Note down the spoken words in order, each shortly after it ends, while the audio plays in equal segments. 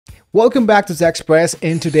Welcome back to Express.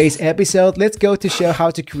 In today's episode, let's go to show how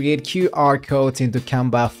to create QR codes into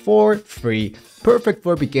Canva for free. Perfect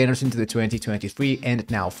for beginners into the 2023 and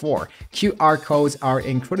now for. QR codes are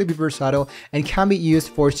incredibly versatile and can be used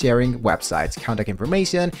for sharing websites, contact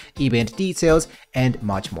information, event details, and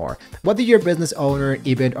much more. Whether you're a business owner,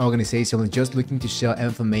 event organization, or just looking to share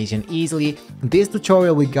information easily, this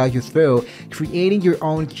tutorial will guide you through creating your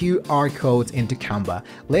own QR codes into Canva.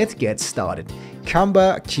 Let's get started.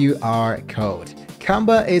 Canva QR code.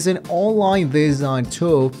 Canva is an online design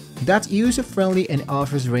tool that's user-friendly and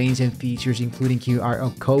offers range and features including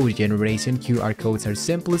QR code generation. QR codes are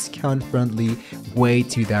simplest, scan-friendly way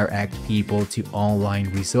to direct people to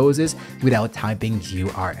online resources without typing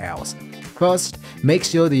URLs. First, make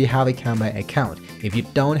sure that you have a Canva account. If you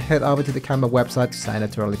don't, head over to the Canva website to sign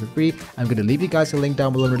up totally for free. I'm going to leave you guys a link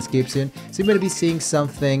down below in the description. So you're going to be seeing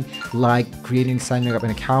something like creating, signing up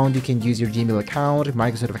an account. You can use your Gmail account,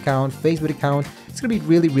 Microsoft account, Facebook account. It's going to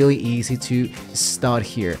be really easy to start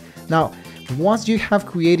here. Now, once you have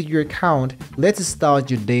created your account, let's start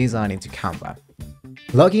your design into Canva.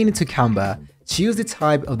 Logging into Canva, choose the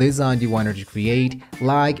type of design you want to create,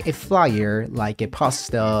 like a flyer, like a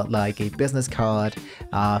poster, like a business card,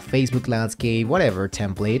 Facebook landscape, whatever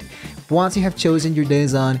template. Once you have chosen your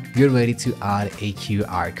design, you're ready to add a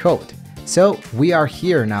QR code. So we are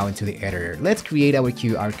here now into the editor. Let's create our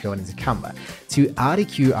QR code into Canva. To add a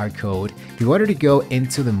QR code, you wanted to go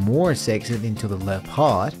into the More section into the left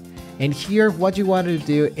part. And here, what you wanted to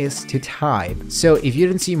do is to type. So if you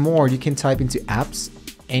didn't see more, you can type into apps.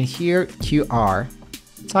 And here, QR,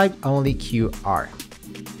 type only QR.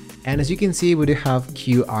 And as you can see, we do have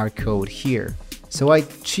QR code here. So I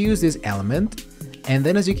choose this element. And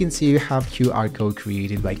then as you can see, you have QR code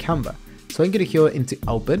created by Canva. So I'm going to go into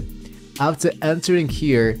open. After entering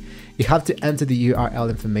here, you have to enter the URL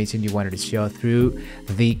information you wanted to show through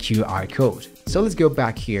the QR code. So let's go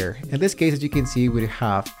back here. In this case, as you can see, we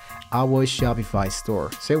have our Shopify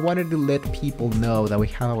store. So I wanted to let people know that we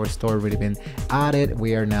have our store already been added.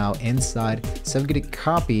 We are now inside. So I'm going to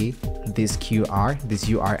copy this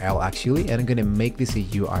URL actually, and I'm going to make this a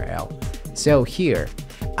URL. So here,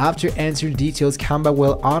 after entering details, Canva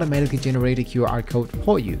will automatically generate a QR code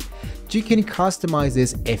for you. You can customize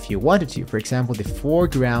this if you wanted to. For example, the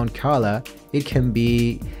foreground color, it can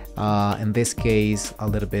be, in this case, a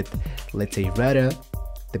little bit, let's say redder.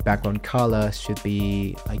 The background color should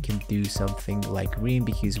be, I can do something like green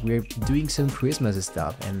because we're doing some Christmas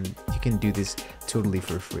stuff and you can do this totally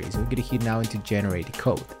for free. So we're gonna hit now into generate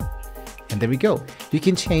code. And there we go. You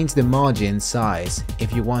can change the margin size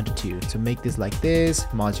if you wanted to make this like this,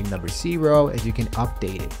 margin number 0, and you can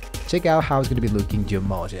update it. Check out how it's going to be looking your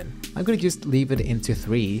margin. I'm going to just leave it into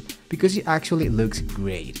 3 because it actually looks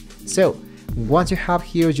great. So once you have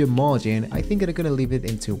here your margin, I think I'm going to leave it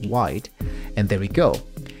into white, and there we go.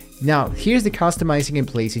 Now, here's the customizing and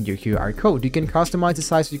placing your QR code. You can customize the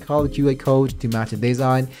size of your QR code to match the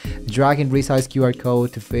design, drag and resize QR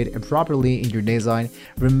code to fit properly in your design.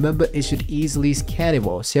 Remember, it should easily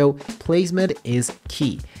scannable, so placement is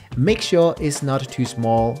key. Make sure it's not too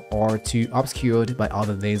small or too obscured by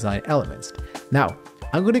other design elements. Now,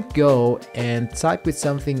 I'm gonna go and type with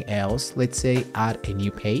something else. Let's say add a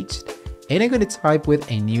new page, and I'm gonna type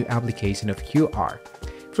with a new application of QR.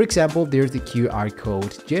 For example, there's the QR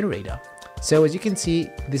code generator. So as you can see,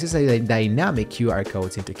 this is a dynamic QR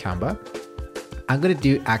codes into Canva. I'm gonna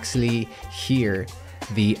do actually here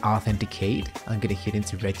the authenticate. I'm gonna hit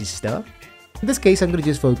into register. In this case, I'm gonna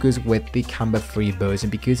just focus with the Canva free version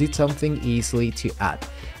because it's something easily to add.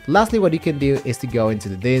 Lastly, what you can do is to go into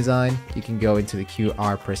the design. You can go into the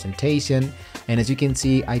QR presentation. And as you can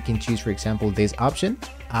see, I can choose, for example, this option.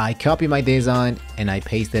 I copy my design and I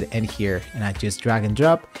paste it in here and I just drag and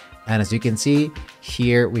drop. And as you can see,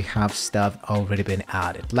 here we have stuff already been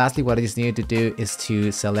added. Lastly, what I just need to do is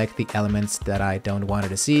to select the elements that I don't want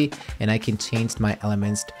to see, and I can change my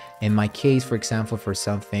elements. In my case, for example, for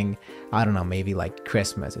something, I don't know, maybe like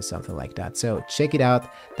Christmas or something like that. So check it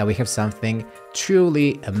out that we have something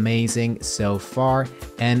truly amazing so far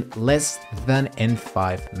and less than in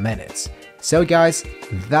 5 minutes. So guys,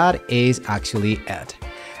 that is actually it.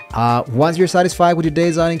 Once you're satisfied with your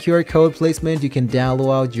design and QR code placement, you can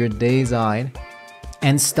download your design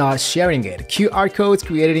and start sharing it. QR codes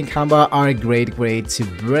created in Canva are a great way to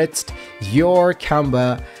boost your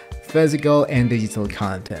Canva physical and digital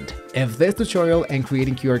content. If this tutorial and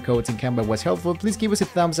creating QR codes in Canva was helpful, please give us a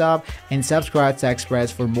thumbs up and subscribe to Express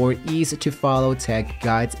for more easy to follow tech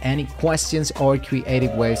guides. Any questions or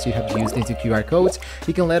creative ways you have used into QR codes,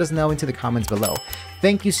 you can let us know into the comments below.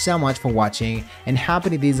 Thank you so much for watching and happy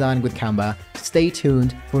to design with Canva. Stay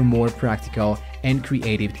tuned for more practical and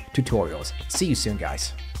creative tutorials. See you soon,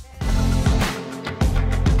 guys.